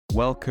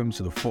Welcome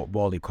to the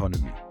Football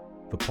Economy,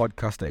 the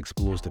podcast that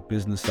explores the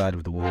business side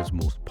of the world's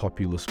most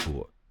popular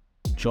sport.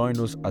 Join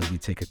us as we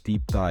take a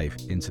deep dive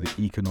into the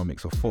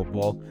economics of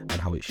football and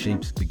how it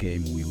shapes the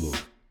game we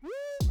love.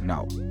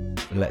 Now,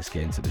 let's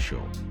get into the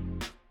show.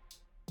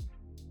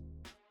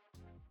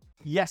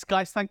 Yes,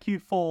 guys, thank you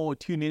for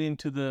tuning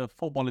into the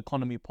Football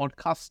Economy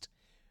podcast.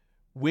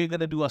 We're going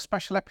to do a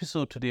special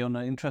episode today on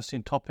an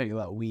interesting topic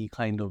that we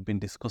kind of been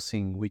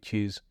discussing, which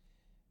is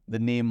the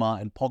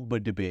Neymar and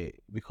Pogba debate,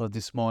 because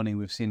this morning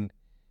we've seen,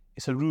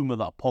 it's a rumour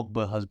that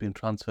Pogba has been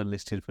transfer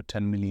listed for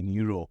 €10 million,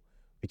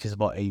 which is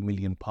about £8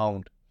 million.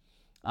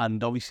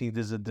 And obviously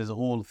there's a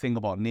whole thing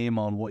about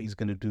Neymar and what he's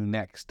going to do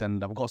next,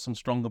 and I've got some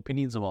strong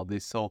opinions about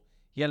this. So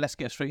yeah, let's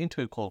get straight into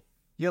it, Cole.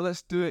 Yeah,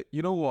 let's do it.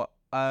 You know what?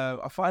 I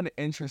find it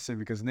interesting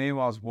because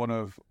Neymar is one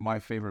of my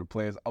favourite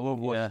players. I love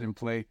watching him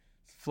play.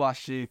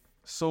 Flashy,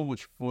 so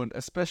much fun,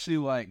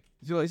 especially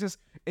it's just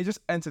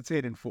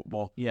entertaining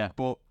football. Yeah.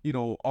 But,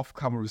 off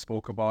camera we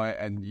spoke about it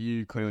and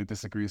you clearly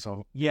disagree.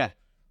 So yeah,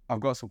 I've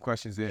got some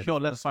questions here. Sure,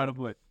 let's start up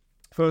with it.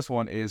 First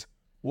one is,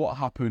 what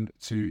happened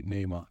to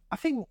Neymar? I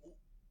think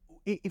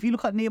if you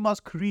look at Neymar's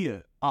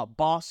career at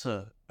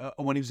Barca,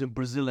 when he was in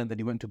Brazil and then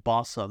he went to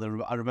Barca,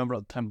 I remember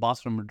at the time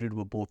Barca and Madrid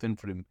were both in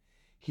for him.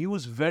 He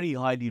was very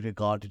highly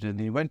regarded, and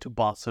then he went to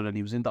Barca and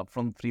he was in that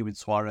front three with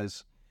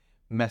Suarez,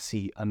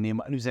 Messi and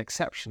Neymar, and he was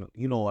exceptional.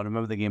 I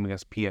remember the game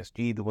against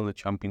PSG, they won the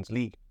Champions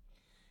League.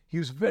 He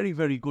was very,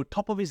 very good,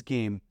 top of his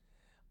game,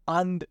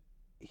 and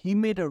he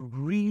made a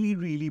really,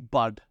 really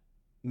bad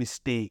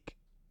mistake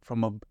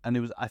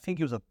I think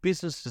it was a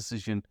business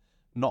decision,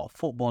 not a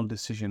football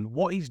decision.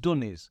 What he's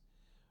done is,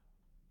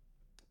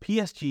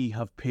 PSG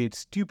have paid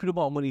stupid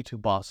amount of money to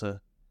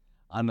Barca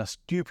and a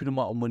stupid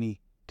amount of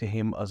money to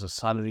him as a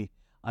salary,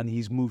 and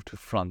he's moved to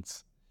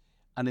France.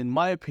 And in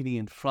my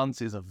opinion,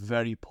 France is a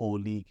very poor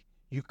league.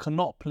 You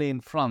cannot play in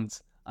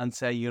France and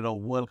say you're a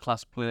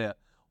world-class player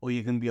or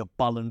you're going to be a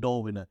Ballon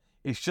d'Or winner.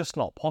 It's just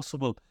not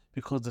possible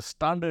because the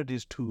standard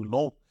is too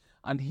low.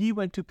 And he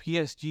went to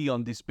PSG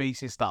on this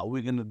basis that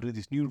we're going to do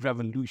this new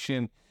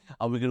revolution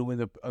and we're going to win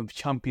the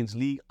Champions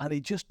League. And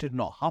it just did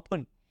not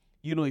happen.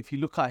 If you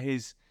look at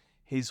his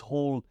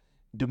whole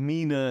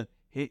demeanour,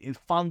 his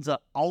fans are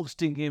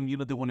ousting him.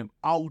 They want him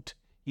out.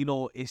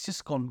 It's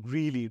just gone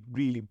really,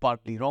 really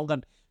badly wrong.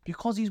 And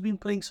because he's been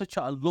playing such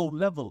at a low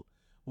level,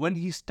 when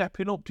he's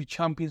stepping up to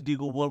Champions League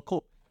or World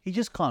Cup, he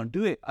just can't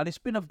do it. And it's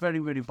been a very,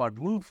 very bad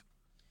move.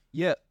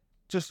 Yeah,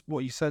 just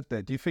what you said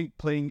there. Do you think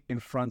playing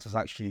in France is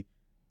actually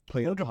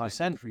playing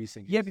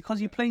 100%? Yeah, because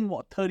you're playing,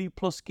 30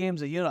 plus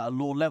games a year at a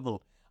low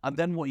level. And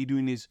then what you're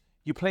doing is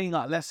you're playing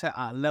at, let's say,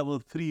 at level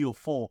 3 or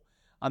 4.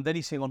 And then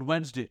he's saying on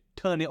Wednesday,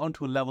 turn it on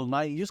to a level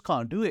 9. You just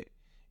can't do it.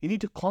 You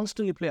need to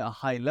constantly play at a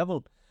high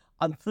level.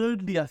 And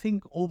thirdly, I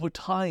think over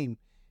time,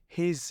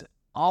 his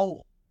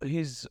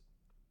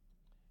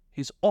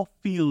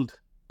off-field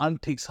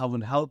antics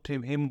haven't helped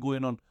him. Him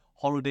going on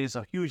holidays,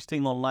 a huge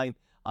thing online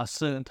at a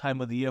certain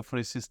time of the year for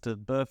his sister's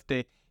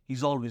birthday.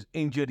 He's always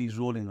injured. He's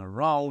rolling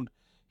around.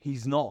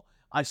 He's not.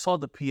 I saw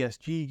the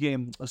PSG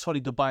game, the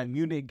Bayern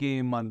Munich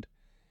game, and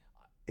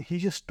he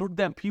just stood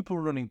there. People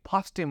running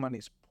past him, and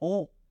it's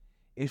poor.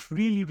 It's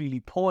really, really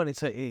poor,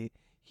 and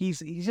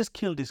he's just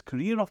killed his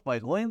career off by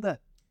going there.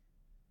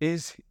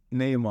 Is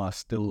Neymar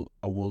still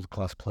a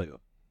world-class player?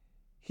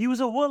 He was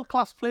a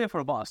world-class player for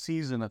about a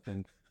season, I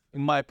think.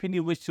 In my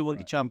opinion, which to win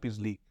the Champions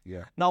League.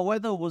 Yeah. Now,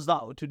 whether was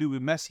that to do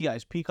with Messi at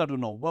his peak, I don't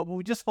know. But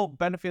we just for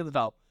benefit of the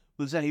doubt,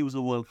 we'll say he was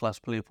a world-class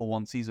player for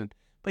one season.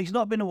 But he's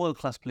not been a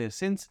world-class player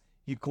since.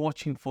 You can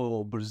watch him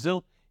for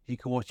Brazil. You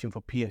can watch him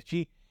for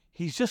PSG.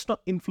 He's just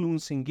not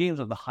influencing games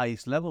at the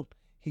highest level.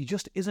 He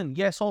just isn't.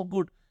 Yes, all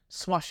good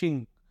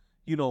smashing,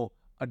 a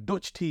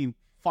Dutch team,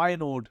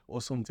 Feyenoord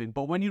or something.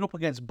 But when you're up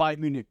against Bayern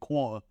Munich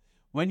quarter,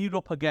 when you're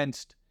up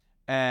against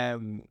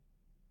Man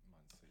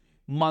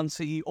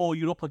City, or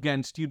you're up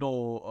against,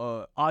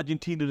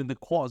 Argentina in the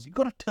quarters, you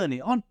got to turn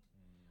it on.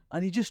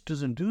 And he just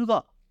doesn't do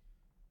that.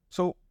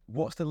 So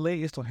what's the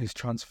latest on his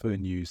transfer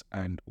news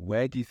and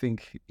where do you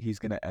think he's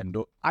going to end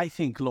up? I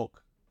think,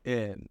 look,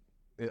 at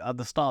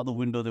the start of the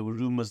window, there were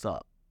rumours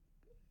that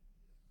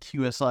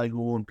QSI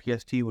and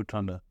PSG were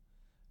trying to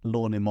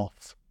loan him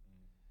off.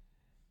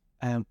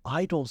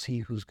 I don't see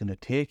who's going to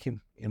take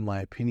him, in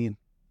my opinion.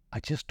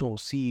 I just don't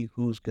see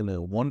who's going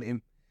to want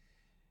him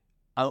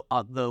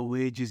at the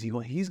wages he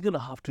wants. He's going to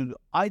have to,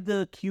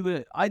 either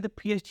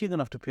PSG are going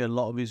to have to pay a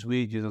lot of his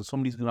wages and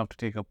somebody's going to have to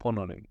take a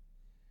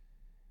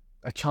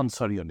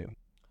chance on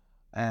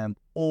him.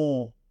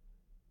 Or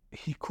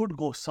he could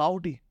go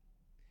Saudi.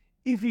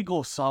 If he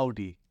goes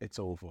Saudi, it's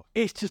over.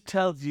 It just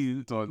tells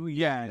you,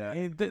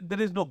 there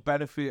is no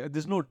benefit.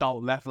 There's no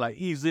doubt left. Like,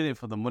 he's in it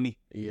for the money.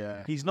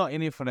 Yeah. He's not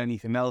in it for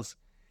anything else.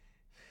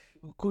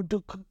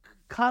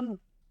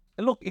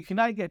 Look, if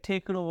United get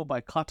taken over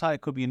by Qatar,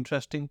 it could be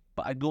interesting,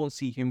 but I don't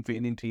see him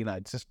fitting into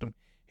United's system.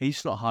 He's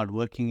just not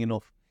hard-working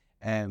enough.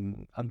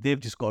 And they've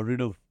just got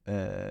rid of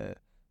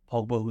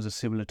Pogba, who's a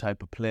similar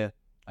type of player.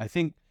 I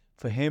think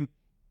for him,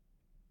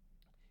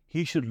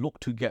 he should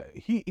look to get...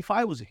 If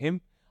I was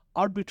him,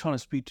 I'd be trying to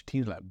speak to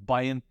teams like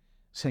Bayern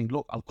saying,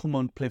 look, I'll come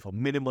on, play for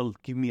minimal,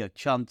 give me a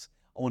chance.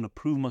 I want to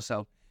prove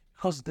myself.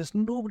 Because there's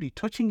nobody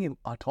touching him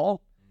at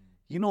all.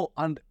 You know,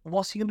 and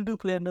what's he going to do,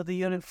 play another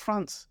year in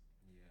France?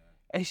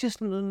 It's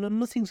just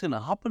nothing's going to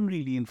happen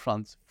really in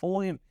France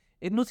for him.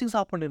 Nothing's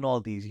happened in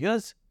all these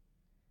years.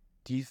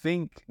 Do you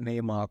think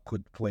Neymar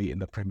could play in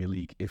the Premier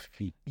League if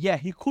he... Yeah,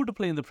 he could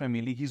play in the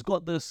Premier League. He's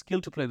got the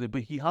skill to play there,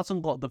 but he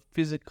hasn't got the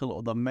physical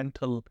or the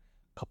mental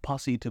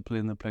capacity to play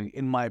in the Premier League,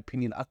 in my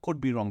opinion. I could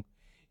be wrong.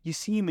 You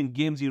see him in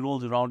games, he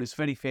rolls around. It's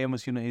very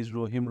famous, you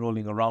know, him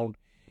rolling around.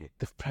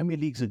 The Premier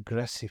League's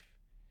aggressive.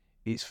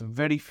 It's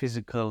very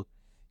physical.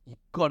 You've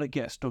got to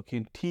get stuck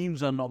in.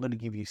 Teams are not going to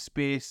give you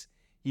space.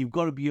 You've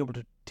got to be able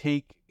to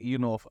take, you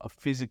know,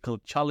 physical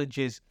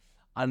challenges.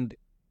 And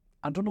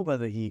I don't know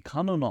whether he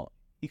can or not.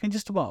 He can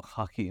just about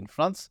hack it in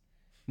France.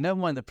 Never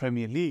mind the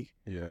Premier League.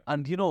 Yeah.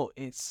 And, you know,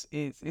 it's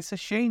a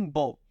shame,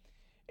 but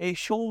it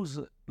shows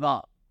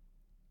that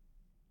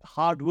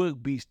hard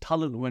work beats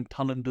talent when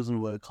talent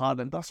doesn't work hard.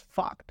 And that's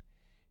fact.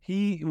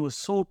 He was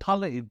so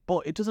talented,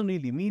 but it doesn't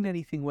really mean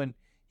anything when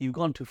you've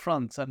gone to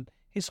France. And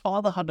his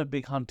father had a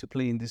big hand to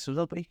play in this as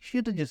well, but he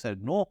should have just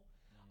said, no,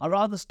 I'd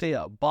rather stay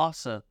at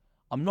Barca.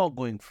 I'm not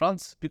going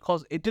France,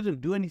 because it didn't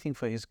do anything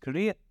for his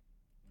career.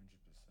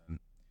 100%.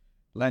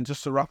 Len,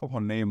 just to wrap up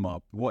on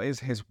Neymar, what is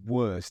his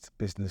worst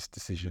business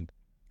decision?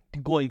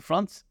 Going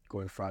France.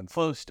 Going France.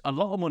 First, a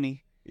lot of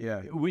money.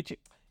 Yeah. Which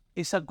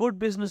it's a good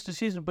business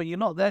decision, but you're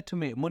not there to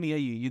make money, are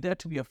you? You're there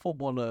to be a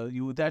footballer.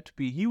 You were there to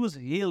be... He was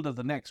hailed as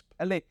the next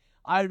Pele.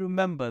 I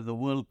remember the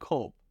World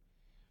Cup.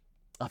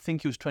 I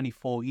think it was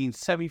 2014,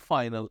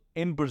 semi-final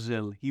in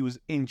Brazil. He was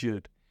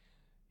injured.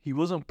 He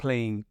wasn't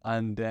playing.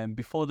 And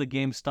before the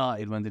game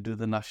started, when they do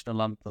the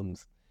national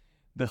anthems,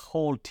 the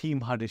whole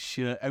team had his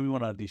shirt.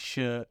 Everyone had his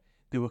shirt.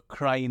 They were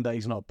crying that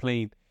he's not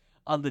playing.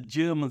 And the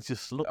Germans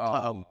just looked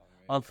at him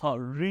and thought,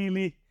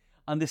 really?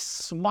 And they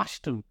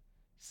smashed him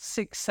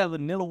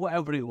 6-7-0,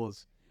 whatever it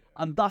was.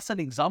 And that's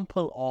an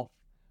example of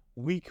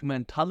weak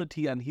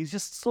mentality. And he's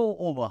just so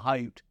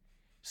overhyped.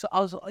 So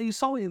you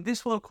saw it in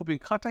this World Cup in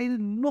Qatar. He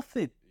did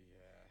nothing.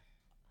 Yeah.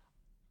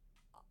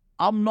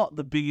 I'm not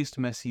the biggest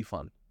Messi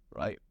fan,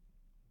 right?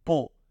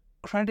 But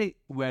credit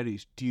where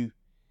it's due.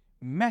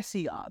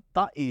 Messi at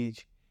that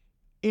age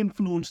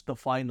influenced the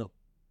final,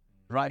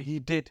 right? He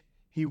did.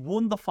 He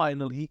won the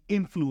final. He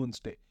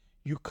influenced it.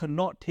 You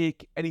cannot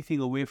take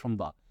anything away from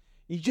that.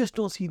 You just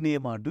don't see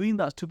Neymar doing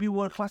that. To be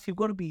world class, you've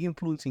got to be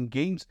influencing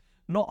games,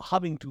 not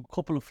having to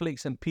couple of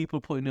flicks and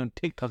people putting it on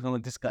TikTok and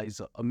like, this guy is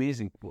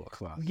amazing. World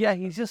class. Yeah,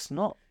 he's just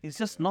not. He's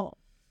just not.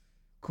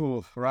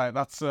 Cool. Right,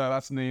 that's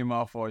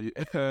Neymar for you.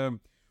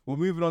 We're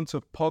moving on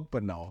to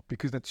Pogba now,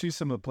 because they're two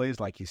similar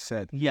players, like you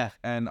said. Yeah.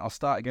 And I'll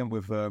start again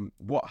with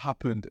what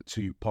happened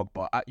to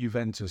Pogba at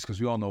Juventus,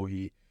 because we all know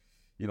he,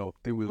 you know,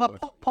 they will.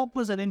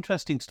 Pogba's an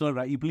interesting story,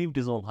 right? He believed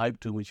his own hype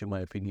too much, in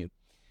my opinion.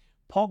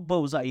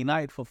 Pogba was at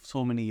United for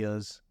so many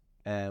years.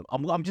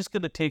 I'm just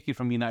going to take it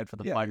from United for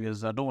the 5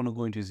 years. I don't want to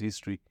go into his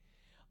history.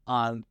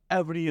 And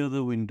every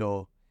other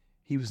window,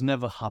 he was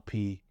never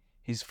happy.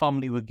 His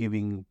family were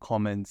giving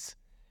comments.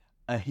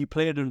 He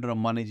played under a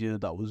manager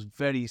that was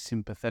very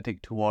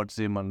sympathetic towards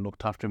him and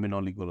looked after him in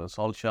Ole Gunnar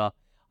Solskjaer.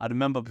 I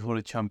remember before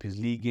the Champions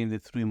League game, they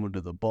threw him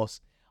under the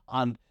bus.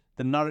 And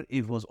the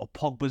narrative was,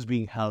 Pogba's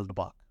being held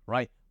back,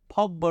 right?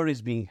 Pogba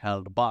is being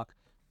held back.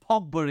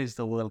 Pogba is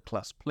the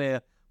world-class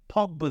player.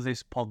 Pogba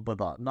this, Pogba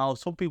that. Now,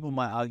 some people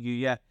might argue,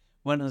 yeah,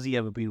 when has he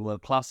ever been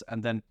world-class?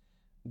 And then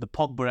the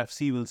Pogba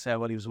FC will say,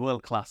 well, he was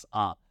world-class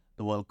at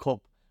the World Cup.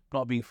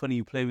 Not being funny,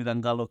 you play with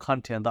N'Golo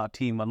Kante and that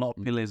team, a lot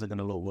of players are going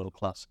to look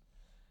world-class.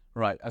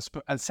 Right.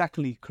 And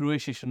secondly,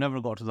 Croatia should never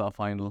have got to that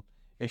final.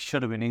 It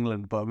should have been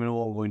England, but we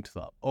won't go into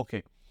that.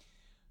 Okay.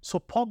 So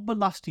Pogba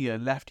last year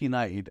left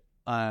United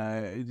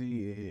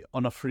on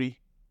a free,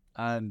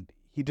 and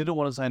he didn't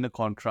want to sign a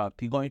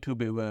contract. He got into a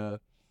bit of a...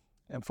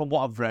 And from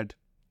what I've read,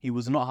 he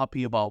was not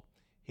happy about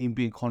him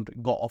being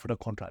got offered a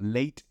contract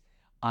late,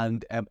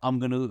 and I'm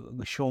going to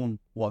show him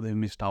what they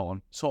missed out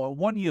on. So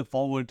 1 year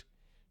forward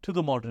to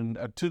the modern,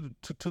 to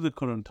the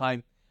current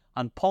time,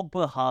 and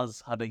Pogba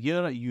has had a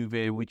year at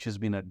Juve, which has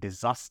been a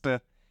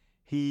disaster.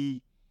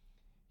 He's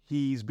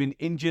been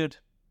injured.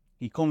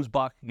 He comes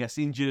back, gets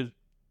injured.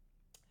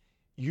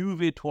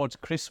 Juve towards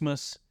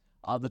Christmas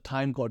at the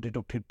time got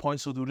deducted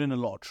points, so they were in a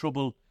lot of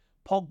trouble.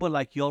 Pogba,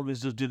 like he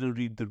always does, didn't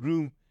read the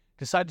room.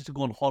 Decided to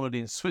go on holiday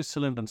in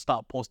Switzerland and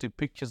start posting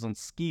pictures on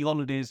ski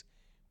holidays.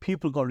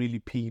 People got really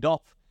peed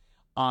off.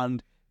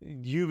 And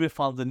Juve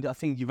fans, and I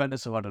think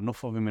Juventus have had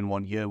enough of him in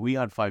 1 year. We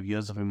had 5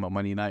 years of him at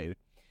Man United.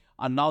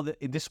 And now,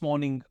 this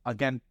morning,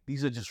 again,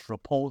 these are just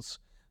reports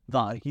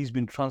that he's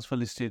been transfer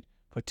listed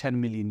for €10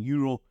 million.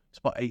 It's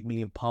about £8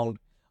 million.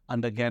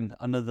 And again,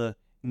 another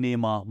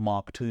Neymar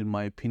Mark II, in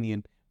my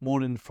opinion,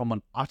 more from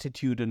an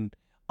attitude and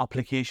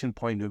application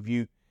point of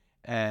view.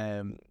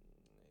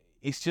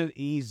 It's just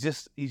he's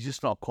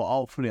just not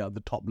caught out for it at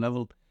the top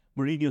level.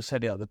 Mourinho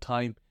said it at the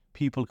time.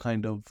 People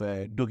kind of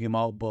dug him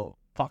out, but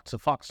facts are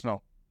facts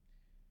now.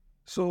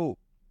 So,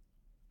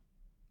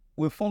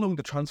 we're following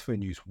the transfer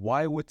news.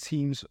 Why would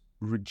teams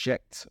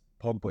reject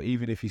Pogba,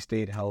 even if he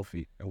stayed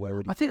healthy? And where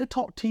would he? I think a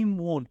top team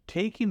won't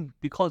take him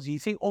because you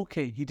think,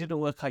 okay, he didn't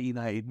work at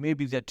United.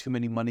 Maybe they had too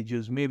many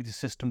managers. Maybe the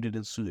system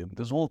didn't suit him.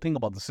 There's a whole thing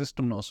about the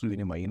system not suiting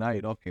him at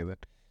United. Okay,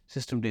 that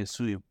system didn't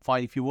suit him.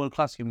 Fine, if you're world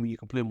class, you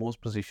can play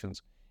most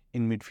positions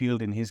in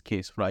midfield. In his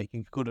case, right?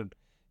 He couldn't.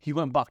 He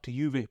went back to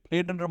Juve,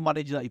 played under a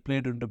manager that he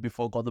played under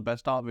before, got the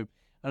best out of him,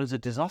 and it was a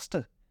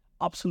disaster,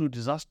 absolute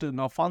disaster.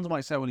 Now fans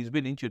might say, well, he's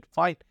been injured,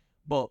 fine,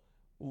 but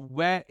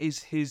where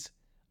is his,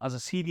 as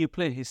a senior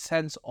player, his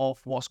sense of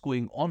what's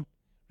going on,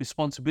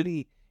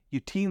 responsibility?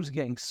 Your team's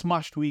getting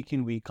smashed week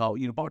in, week out.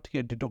 You're about to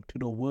get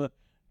deducted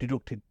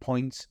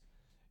points.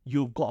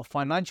 You've got a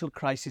financial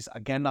crisis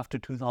again after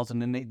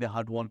 2008. They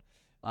had one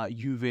at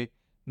Juve.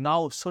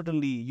 Now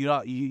suddenly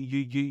you're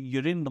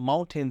in the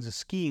mountains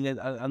skiing,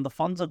 and the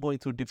fans are going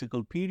through a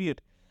difficult period.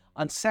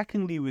 And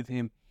secondly, with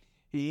him,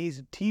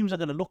 teams are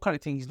going to look at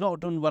it, think he's not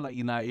done well at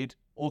United.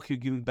 Okay,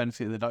 give him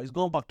benefit of the doubt. He's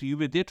going back to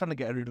Juve. They're trying to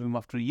get rid of him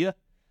after a year.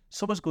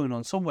 Something's going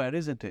on somewhere,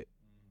 isn't it?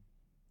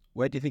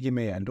 Where do you think he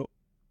may end up?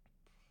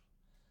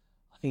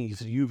 I think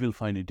Juve will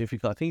find it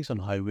difficult. I think he's on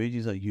high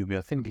wages at Juve.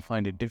 I think they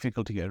find it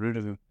difficult to get rid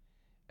of him.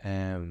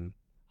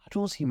 I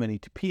don't see many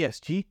to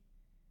PSG.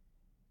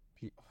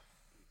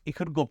 He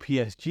could go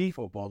PSG.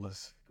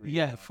 Footballers.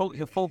 Yeah,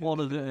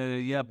 footballers.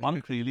 Yeah,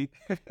 bank really.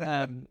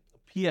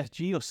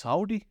 PSG or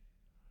Saudi.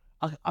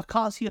 I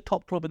can't see a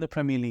top club in the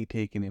Premier League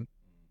taking him.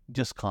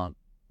 Just can't,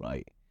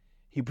 right?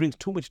 He brings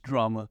too much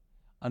drama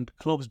and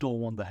clubs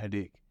don't want the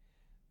headache.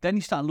 Then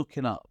you start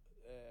looking at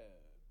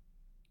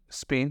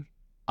Spain,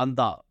 and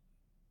that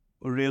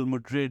Real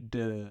Madrid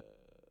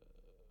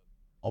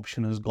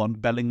option has gone.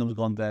 Bellingham's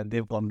gone there.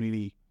 They've gone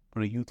really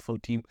for a youthful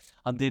team.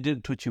 And they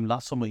didn't touch him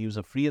last summer. He was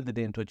a free and they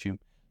didn't touch him.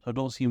 So I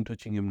don't see him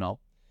touching him now.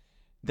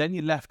 Then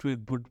you're left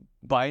with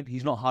Bayern.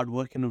 He's not hard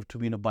working enough to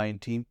be in a Bayern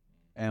team.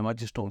 I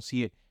just don't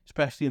see it.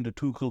 Especially under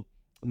Tuchel,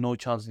 no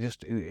chance.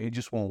 It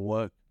just won't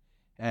work.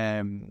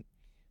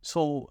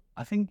 So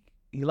I think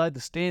he'll either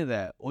stay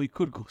there or he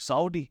could go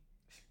Saudi.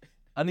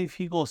 And if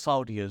he goes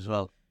Saudi as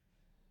well,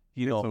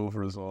 it's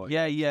over as well.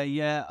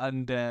 Yeah.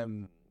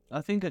 And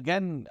I think,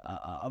 again,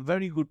 a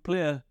very good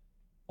player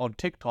on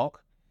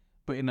TikTok,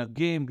 but in a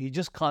game, he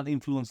just can't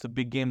influence the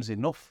big games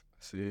enough.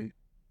 See,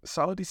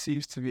 Saudi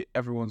seems to be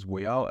everyone's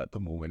way out at the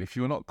moment. If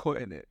you're not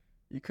cutting it,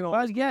 you can.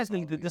 Well, yes,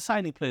 they're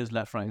signing players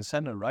left, right, and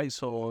centre, right?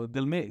 So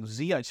they'll make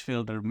Ziyech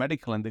feel they're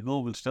medical, and they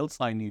will still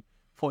sign you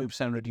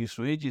 40% reduced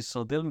wages.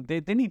 So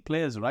they need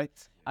players, right?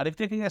 And if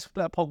they can get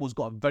Pogba's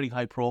got a very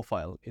high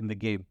profile in the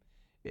game,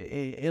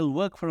 it'll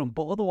work for him.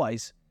 But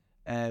otherwise,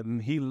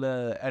 he'll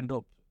end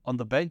up on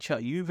the bench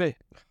at Juve.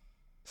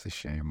 It's a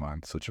shame,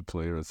 man. Such a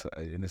player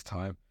in his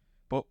time.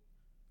 But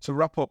to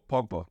wrap up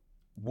Pogba,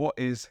 what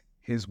is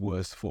his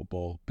worst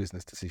football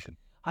business decision?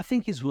 I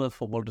think his worst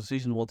football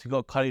decision was he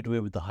got carried away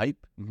with the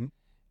hype.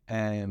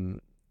 Mm-hmm.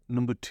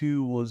 Number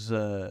two was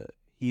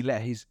he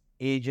let his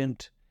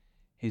agent,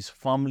 his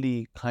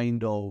family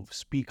kind of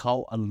speak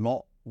out a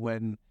lot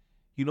when,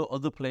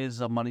 other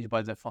players are managed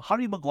by their family.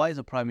 Harry Maguire is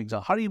a prime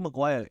example. Harry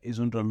Maguire is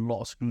under a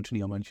lot of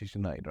scrutiny on Manchester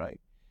United, right?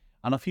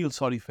 And I feel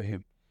sorry for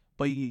him.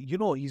 But,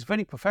 he's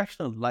very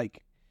professional.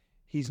 Like,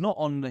 he's not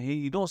on...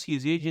 You don't see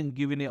his agent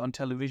giving it on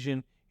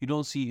television. You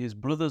don't see his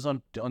brothers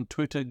on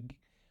Twitter.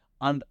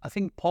 And I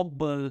think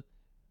Pogba...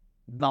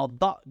 Now,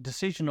 that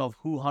decision of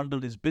who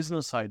handled his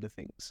business side of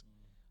things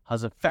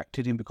has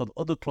affected him because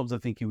other clubs are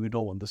thinking we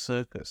don't want the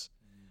circus.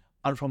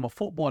 And from a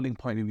footballing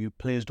point of view,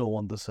 players don't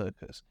want the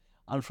circus.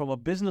 And from a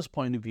business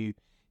point of view,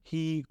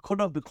 he could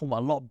have become a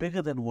lot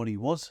bigger than what he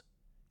was.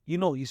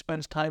 He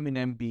spends time in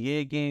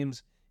NBA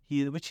games,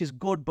 which is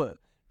good, but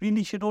really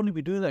you should only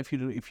be doing that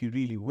if you're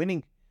really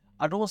winning.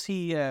 I don't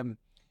see, other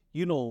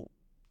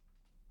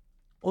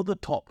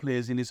top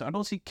players in this. I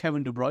don't see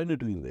Kevin De Bruyne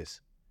doing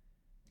this.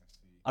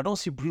 I don't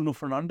see Bruno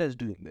Fernandes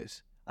doing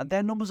this. And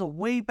their numbers are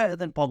way better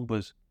than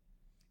Pogba's.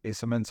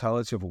 It's a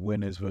mentality of a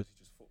winners versus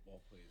just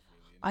football players.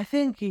 Really. I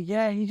think,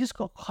 he just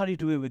got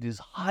carried away with his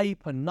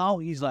hype, and now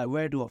he's like,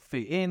 where do I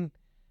fit in?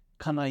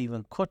 Can I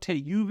even cut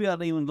it? Juve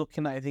are even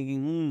looking at it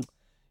thinking,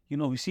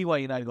 we see why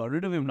United got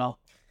rid of him now.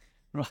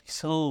 Right,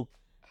 so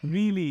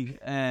really,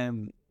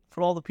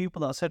 for all the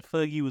people that said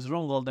Fergie was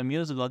wrong all them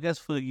years ago, I guess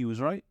Fergie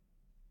was right.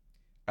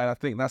 And I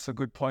think that's a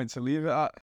good point to leave it at.